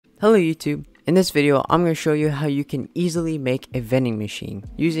Hello YouTube, in this video I'm going to show you how you can easily make a vending machine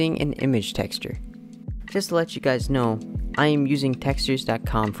using an image texture. Just to let you guys know, I am using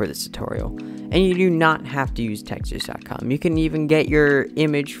textures.com for this tutorial, and you do not have to use textures.com. You can even get your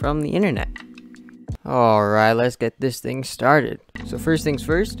image from the internet. Alright, let's get this thing started. So first things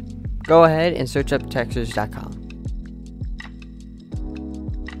first, go ahead and search up textures.com.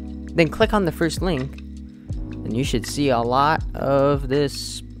 Then click on the first link, and you should see a lot of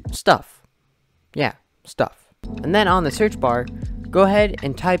this stuff. Yeah, stuff. And then on the search bar, go ahead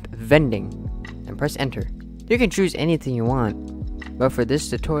and type vending and press enter. You can choose anything you want, but for this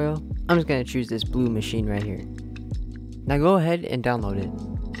tutorial, I'm just going to choose this blue machine right here. Now go ahead and download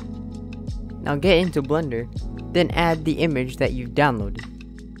it. Now get into Blender, then add the image that you've downloaded.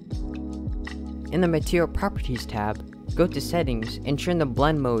 In the Material Properties tab, go to Settings and turn the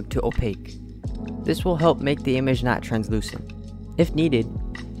blend mode to opaque. This will help make the image not translucent. If needed,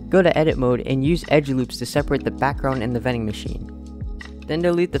 go to Edit mode and use edge loops to separate the background and the vending machine. Then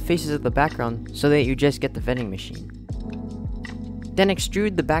delete the faces of the background so that you just get the vending machine. Then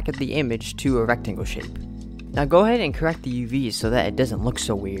extrude the back of the image to a rectangle shape. Now go ahead and correct the UVs so that it doesn't look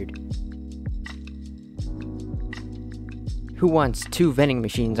so weird. Who wants two vending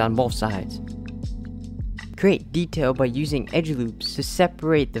machines on both sides? Create detail by using edge loops to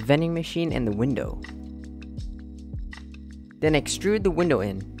separate the vending machine and the window. Then extrude the window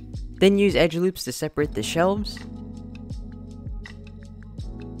in. Then use edge loops to separate the shelves.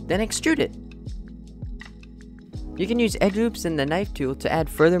 Then extrude it. You can use edge loops and the knife tool to add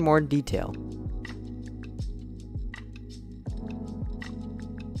further more detail.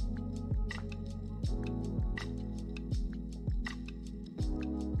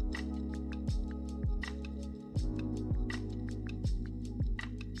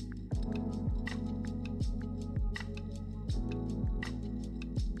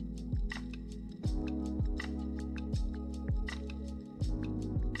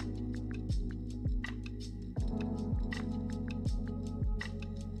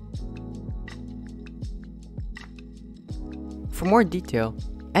 For more detail,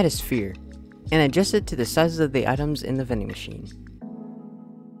 add a sphere, and adjust it to the sizes of the items in the vending machine.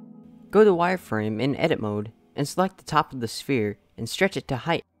 Go to wireframe in edit mode, and select the top of the sphere, and stretch it to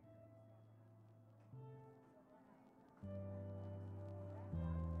height.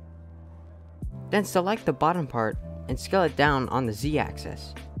 Then select the bottom part, and scale it down on the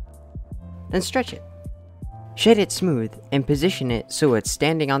Z-axis. Then stretch it. Shade it smooth, and position it so it's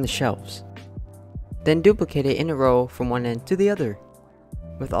standing on the shelves. Then duplicate it in a row from one end to the other.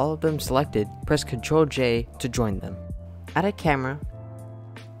 With all of them selected, press Ctrl J to join them. Add a camera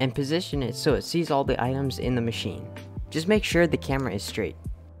and position it so it sees all the items in the machine. Just make sure the camera is straight.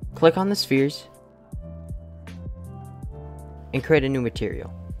 Click on the spheres and create a new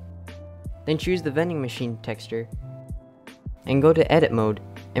material. Then choose the vending machine texture and go to edit mode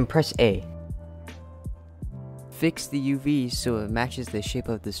and press A. Fix the UVs so it matches the shape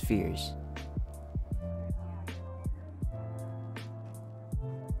of the spheres.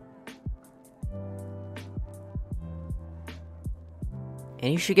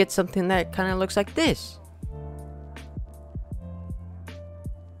 And you should get something that kind of looks like this.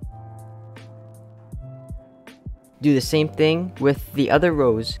 Do the same thing with the other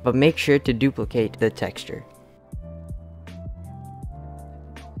rows, but make sure to duplicate the texture.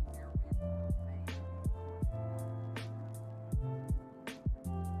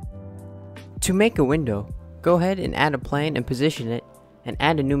 To make a window, go ahead and add a plane and position it, and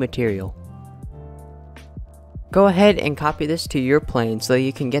add a new material. Go ahead and copy this to your plane so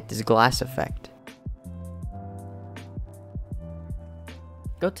you can get this glass effect.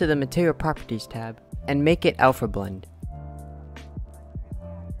 Go to the Material Properties tab and make it Alpha Blend.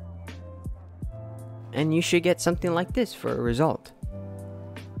 And you should get something like this for a result.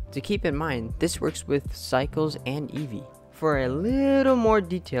 To keep in mind, this works with Cycles and Eevee. For a little more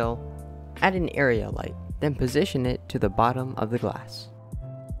detail, add an area light, then position it to the bottom of the glass.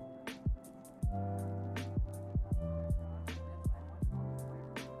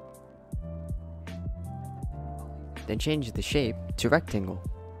 Then change the shape to rectangle.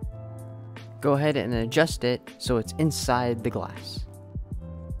 Go ahead and adjust it so it's inside the glass.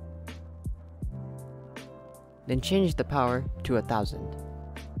 Then change the power to 1000.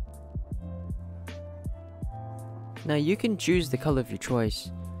 Now you can choose the color of your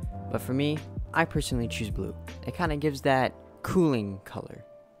choice, but for me, I personally choose blue. It kind of gives that cooling color.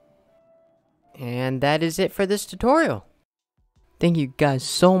 And that is it for this tutorial. Thank you guys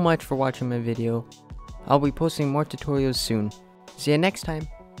so much for watching my video. I'll be posting more tutorials soon. See you next time.